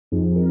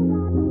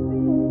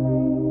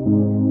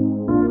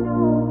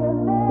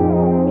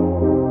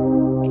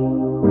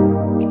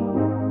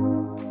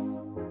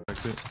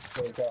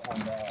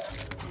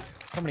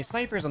so many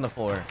snipers on the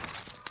floor.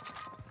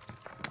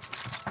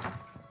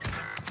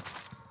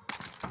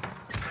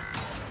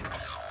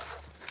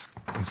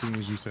 As soon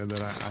as you said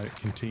that, I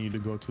continued to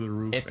go to the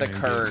roof. It's a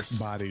curse.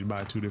 Bodied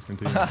by 2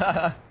 different teams.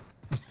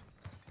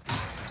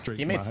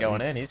 Teammate's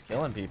going in. He's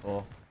killing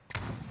people.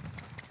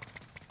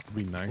 It'd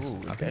be nice.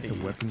 Ooh, I think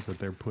the weapons that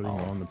they're putting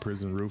on the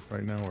prison roof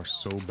right now are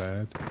so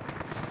bad.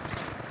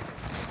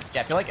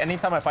 Yeah, I feel like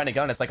anytime I find a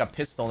gun, it's like a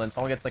pistol, and then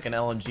someone gets like an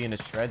LMG and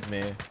it shreds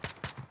me.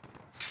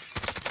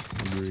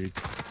 Agreed.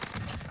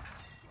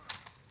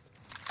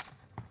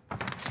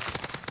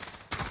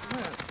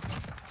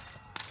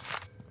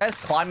 Guys,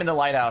 climbing the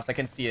lighthouse. I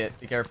can see it.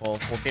 Be careful.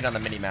 We'll see it on the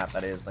mini map.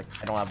 That is like,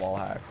 I don't have wall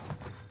hacks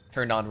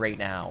turned on right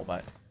now,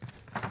 but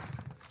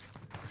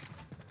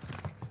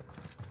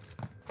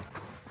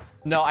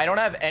no, I don't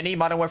have any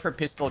Modern Warfare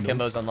pistol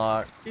Kimbos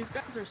unlocked. These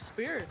guys are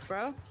spirits,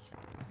 bro.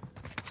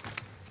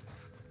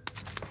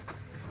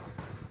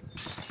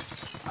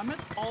 I'm at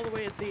all the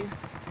way at the.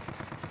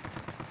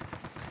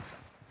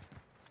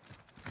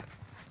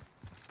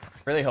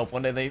 Really hope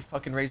one day they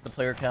fucking raise the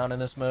player count in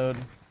this mode.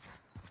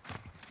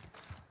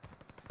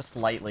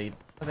 Slightly.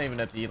 Doesn't even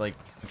have to be like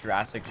a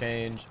drastic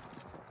change.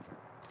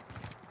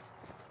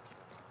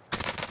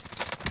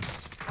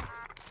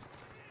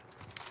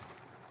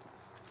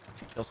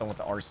 Kill someone with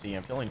the RC.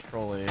 I'm feeling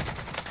trolly.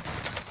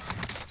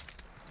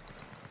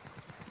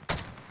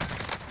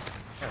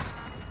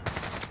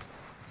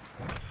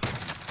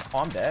 Oh,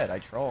 I'm dead. I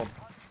trolled.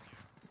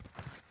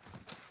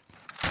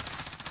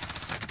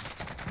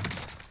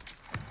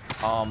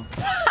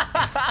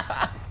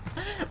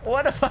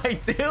 What am I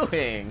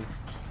doing?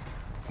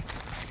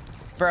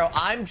 Bro,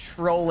 I'm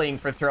trolling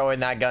for throwing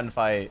that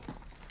gunfight.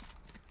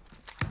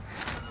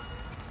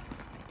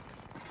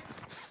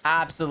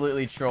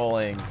 Absolutely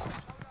trolling.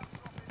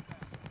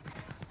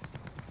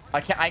 I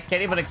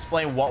can't even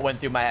explain what went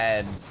through my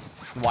head,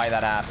 why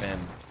that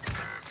happened.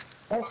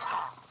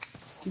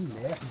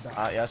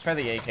 Yeah, let's try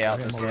the AK out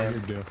this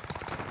game.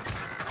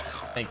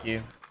 Thank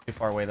you. Too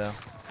far away though.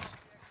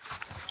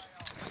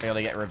 I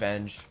gotta get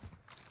revenge.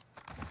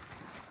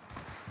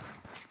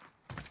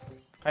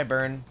 Hi,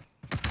 Burn.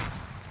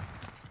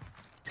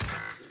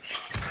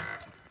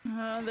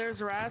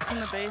 There's rats in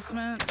the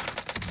basement.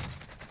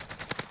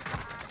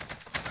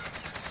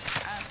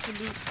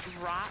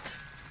 Absolute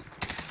rats.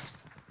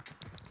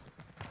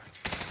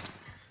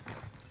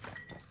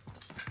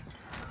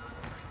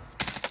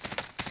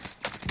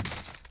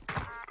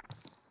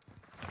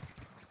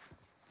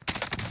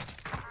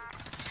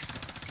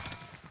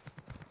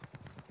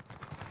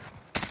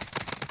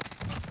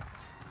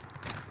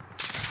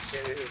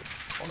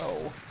 Oh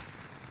no.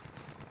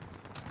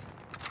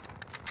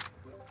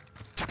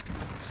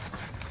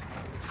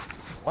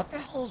 What the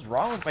hell is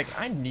wrong with, like,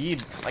 I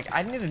need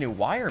a new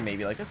wire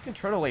maybe. Like, this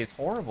controller delay is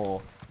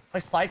horrible. My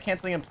slide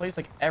canceling in place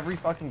like every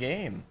fucking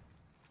game.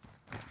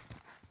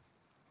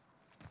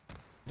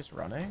 Just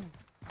running.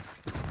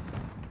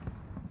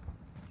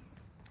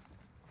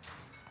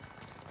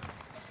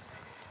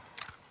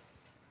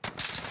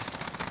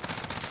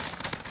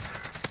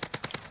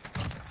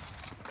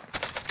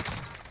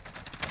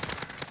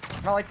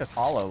 I like this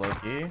hollow,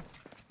 Loki.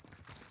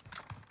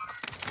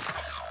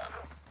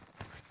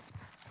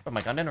 Put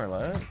my gun in or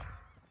load?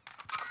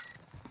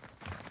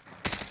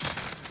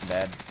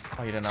 Dead.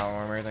 Oh, he did not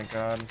armor, thank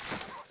god.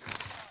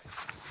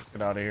 Let's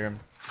get out of here.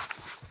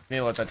 Need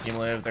to let that team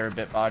live. They're a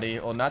bit body.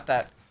 Well, not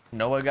that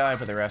Noah guy,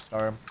 but the rest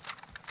are.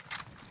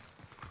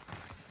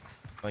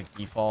 Like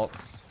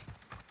defaults.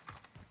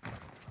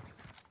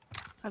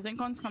 I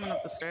think one's coming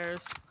up the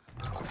stairs.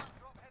 Do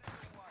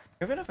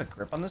you have enough a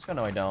grip on this gun?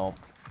 No, I don't.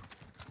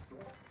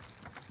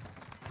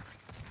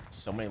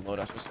 So many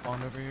loadouts just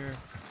spawned over here.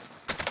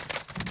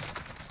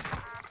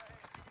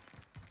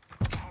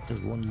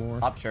 There's one more.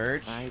 Top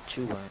church. I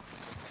too.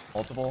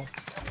 Multiple.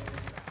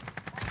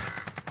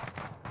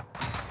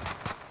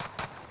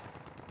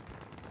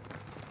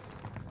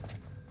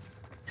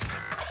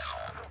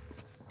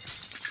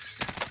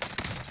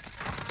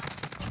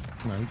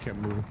 No, he kept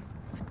moving.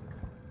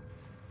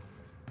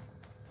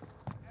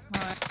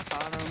 Alright,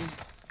 bottom.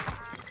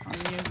 On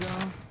you go.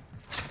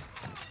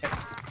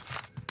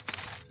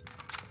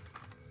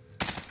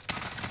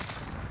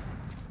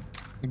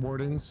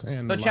 Wardens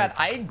and So chat,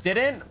 I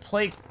didn't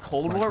play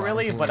Cold War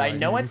really, but I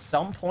know at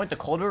some point the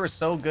Cold War was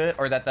so good,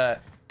 or that the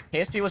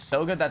KSP was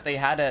so good that they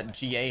had to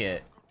GA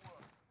it.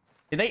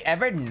 Did they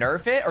ever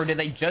nerf it, or did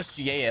they just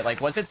GA it? Like,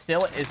 was it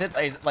still, is the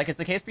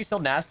KSP still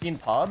nasty in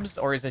pubs,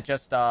 or is it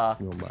just or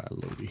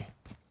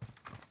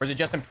is it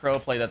just in pro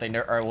play that they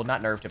well,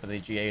 not nerfed it, but they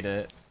GA'd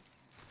it?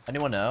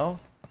 Anyone know?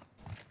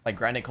 Like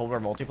grinded Cold War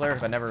multiplayer,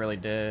 because I never really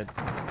did.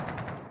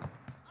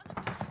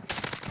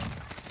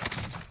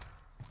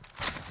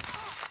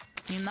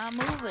 He's not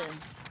moving.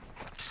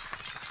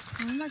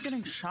 Where am I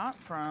getting shot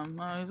from?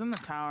 Oh, he's in the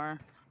tower.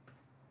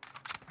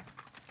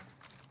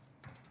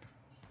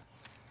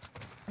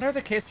 I wonder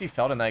if the KSP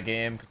felt in that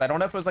game, because I don't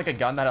know if it was like a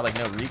gun that had like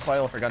no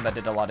recoil, or a gun that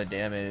did a lot of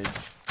damage.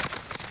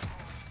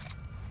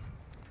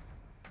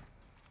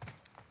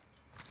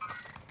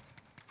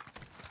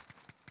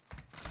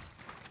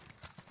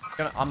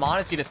 I'm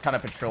honestly just kind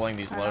of patrolling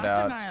these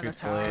loadouts,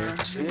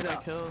 truthfully. Maybe I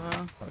kill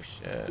though. Oh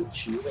shit.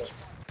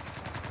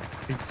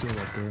 He's still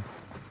up there.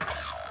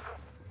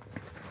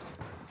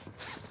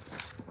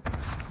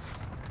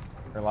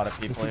 There are a lot of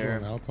people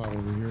here. Outside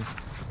over here.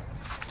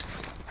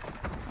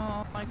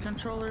 Oh, my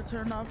controller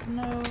turned off.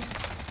 No. I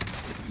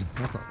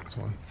thought it was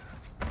one.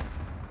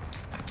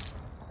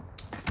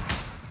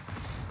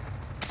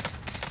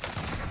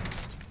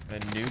 A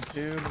noob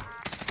tube.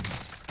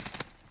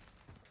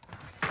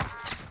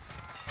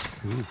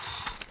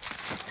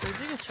 Oof. Where'd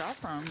you get shot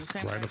from? The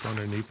same Right up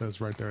underneath us,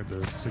 right there at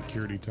the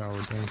security tower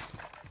thing.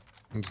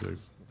 I'm safe.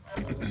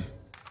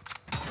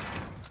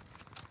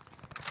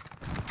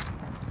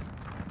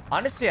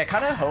 Honestly, I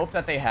kind of hope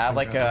that they have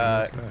like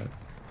a.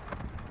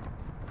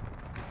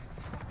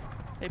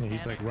 Yeah,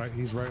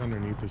 he's right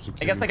underneath the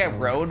security. I guess like a tower.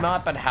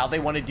 roadmap on how they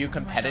want to do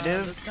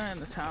competitive. This guy in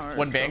the tower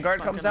When is Vanguard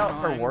so comes fucking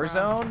out for annoying,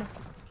 Warzone.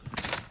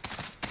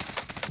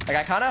 Like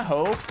I kind of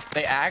hope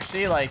they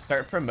actually like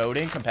start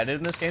promoting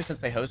competitiveness games since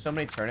they host so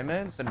many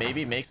tournaments and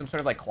maybe make some sort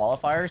of like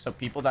qualifier so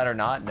people that are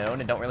not known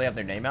and don't really have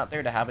their name out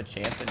there to have a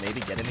chance to maybe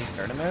get in these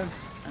tournaments.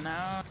 And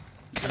now.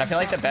 And I feel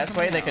like the best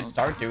way they could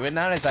start doing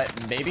that is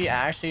that maybe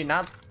actually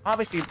not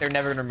obviously they're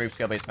never gonna remove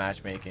skill-based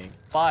matchmaking,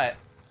 but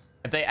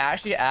if they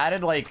actually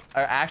added like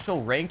an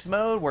actual ranked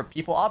mode where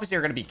people obviously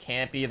are gonna be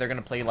campy, they're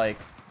gonna play like,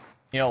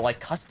 you know, like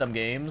custom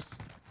games.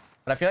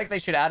 But I feel like they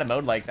should add a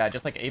mode like that,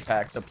 just like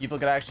Apex, so people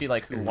could actually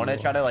like who want to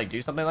try to like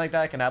do something like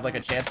that can have like a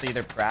chance to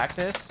either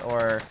practice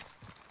or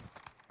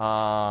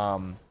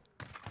One's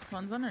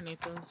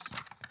underneath us.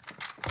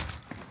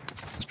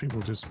 There's people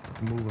just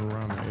moving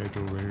around the edge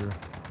over here.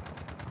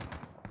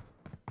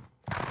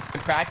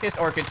 could practice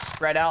or could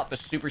spread out the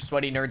super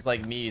sweaty nerds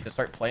like me to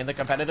start playing the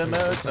competitive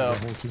mode, so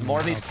more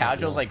of these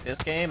casuals like this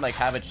game like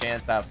have a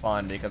chance to have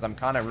fun, because I'm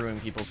kind of ruining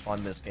people's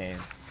fun this game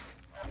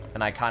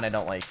and I kind of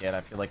don't like it.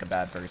 I feel like a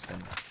bad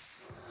person.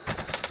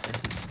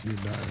 You're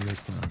dying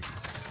this time.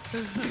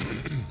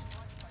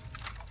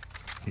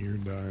 You're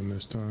dying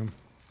this time.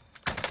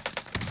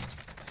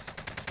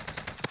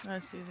 I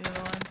see the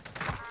other one.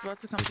 It's about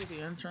to come through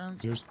the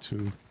entrance. There's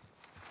two.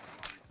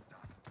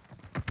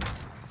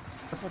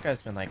 Purple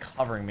guy's been like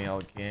covering me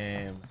all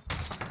game.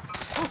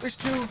 Oh, there's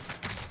two.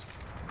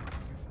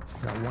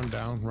 Got one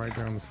down, right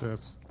down the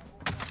steps.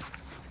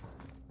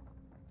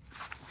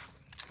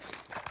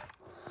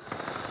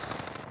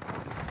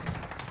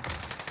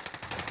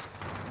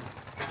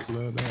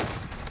 Blood out.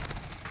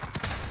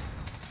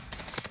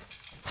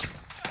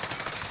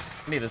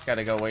 I need this guy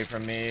to go away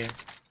from me.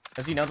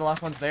 Does he know the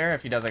last one's there?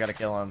 If he does, I gotta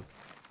kill him.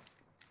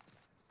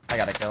 I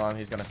gotta kill him.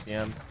 He's gonna see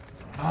him.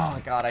 Oh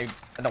god, I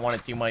don't want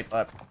to team wipe,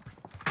 but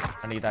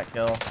I need that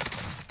kill.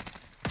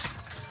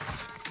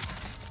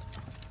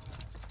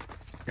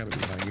 Gotta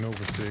be like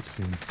Nova 6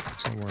 and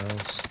somewhere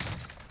else.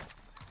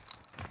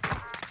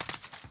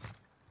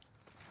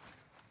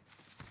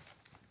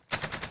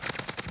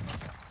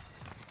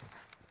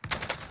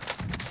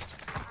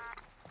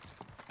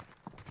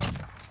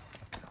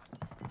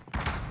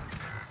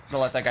 I'm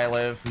gonna let that guy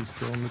live He's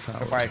still in the tower.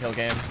 before I kill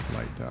game.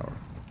 Light tower.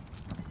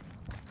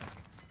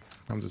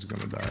 I'm just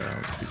gonna die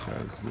out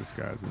because this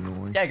guy's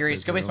annoying. Yeah, I agree. As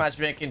Skill-based well.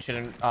 matchmaking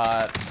shouldn't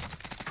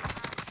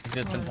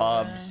exist in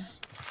pubs.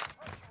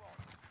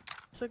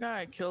 It's a guy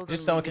I killed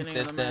Just in so the beginning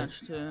of the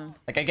inconsistent. match, too.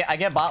 Like I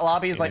get bot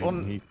lobbies like,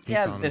 well, He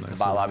yeah, found a this is a nice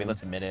bot little lobby. one.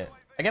 Let's admit it.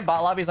 I get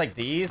bot lobbies like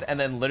these, and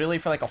then literally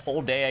for like a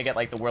whole day, I get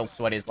like the world's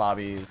sweatiest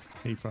lobbies.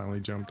 He finally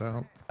jumped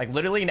out. Like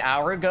literally an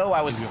hour ago,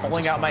 I was Yeah,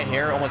 pulling just out my climb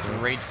hair, right almost back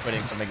up. rage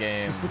quitting from the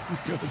game. He's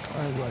gonna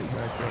climb right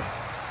back up.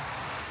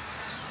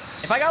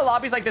 If I got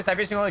lobbies like this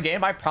every single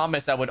game, I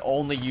promise I would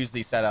only use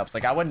these setups.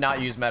 Like I would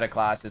not use meta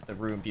classes to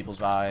ruin people's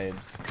vibes.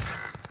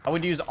 I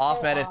would use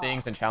off meta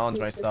things and challenge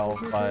myself,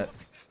 but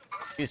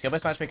dude,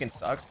 skill-based matchmaking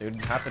sucks,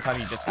 dude. Half the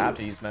time you just have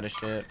to use meta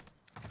shit.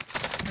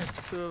 There's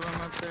two of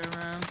them up there,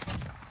 man.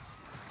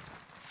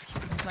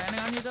 Landing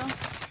on you, though?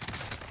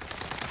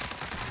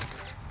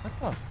 What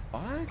the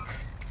fuck?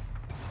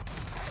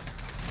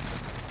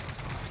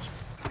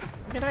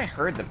 I mean, I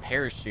heard the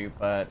parachute,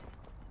 but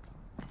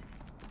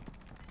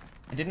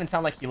it didn't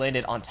sound like he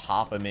landed on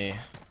top of me.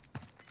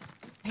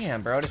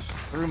 Damn, bro, I just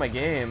threw my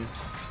game.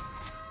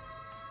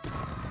 The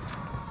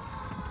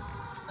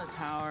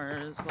tower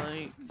is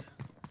like...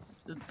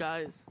 The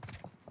guys.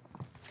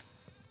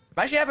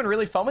 I'm actually having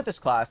really fun with this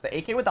class. The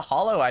AK with the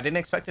hollow, I didn't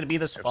expect it to be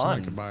this If somebody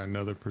fun. could buy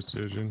another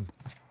precision.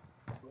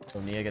 So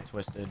Nia get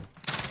twisted.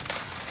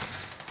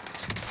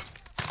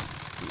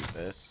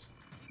 Jesus.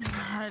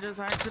 I just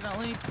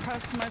accidentally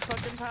pressed my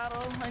fucking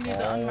paddle. I need to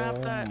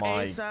unmap that Oh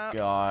my ASAP.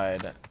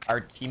 god. Our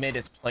teammate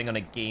is playing on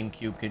a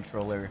GameCube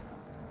controller.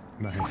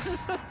 Nice.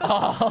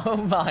 Oh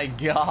my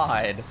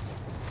god.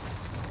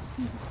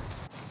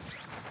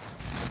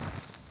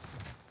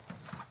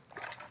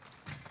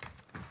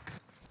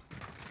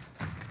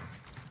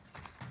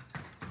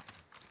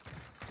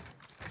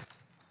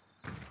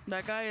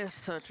 That guy is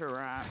such a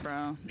rat,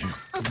 bro.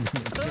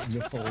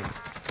 No.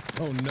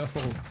 Oh no.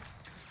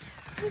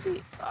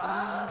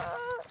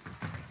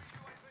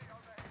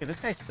 Hey, this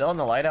guy's still in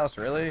the lighthouse,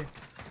 really?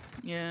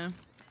 Yeah.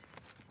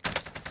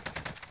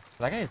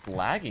 That guy is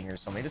lagging or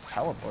something. He just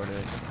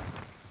teleported.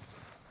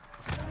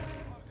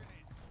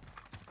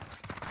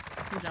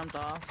 He jumped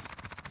off.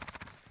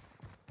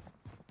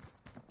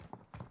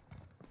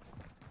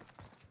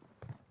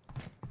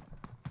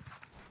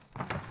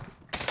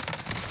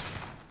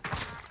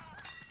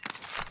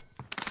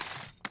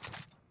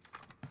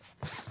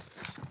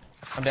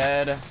 I'm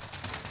dead.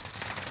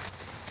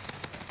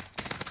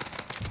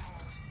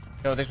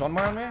 Yo, there's one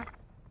more on me. I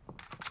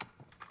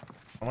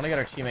want to get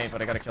our teammate,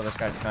 but I gotta kill this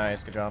guy.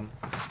 Nice, good job.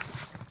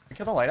 You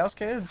kill the lighthouse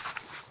kids?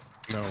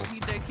 No.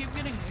 They keep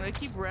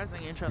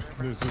rezzing each other.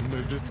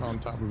 They're just on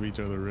top of each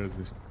other,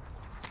 reses.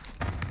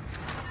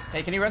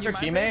 Hey, can you res our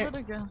teammate?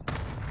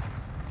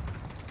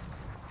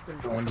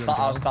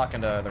 I was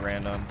talking to the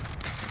random.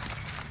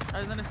 I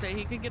was gonna say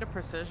he could get a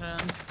precision.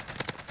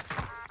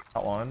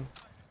 Got one.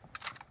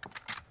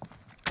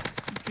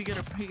 He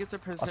gets a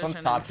precision. One's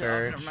top Oh,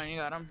 church. never mind, you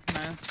got him.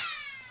 Nice.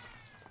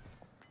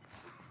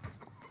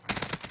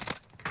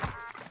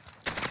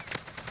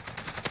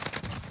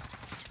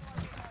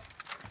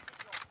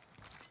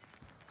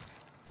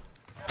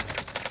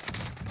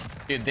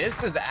 Dude,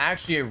 this is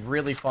actually a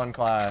really fun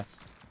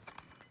class.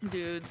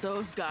 Dude,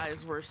 those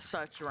guys were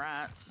such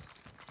rats.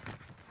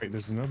 Wait,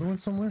 there's another one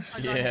somewhere?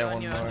 Yeah,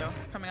 one more.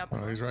 Coming up.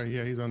 Oh, he's right.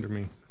 Yeah, he's under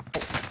me.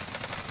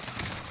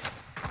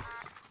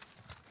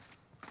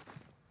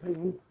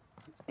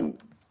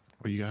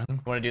 Oh, you got him?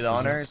 Want to do the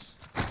honors?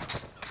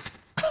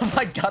 Oh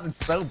my god,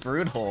 it's so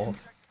brutal.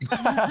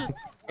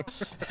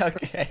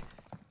 Okay.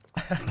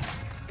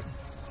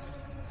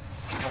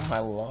 Oh my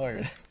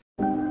lord.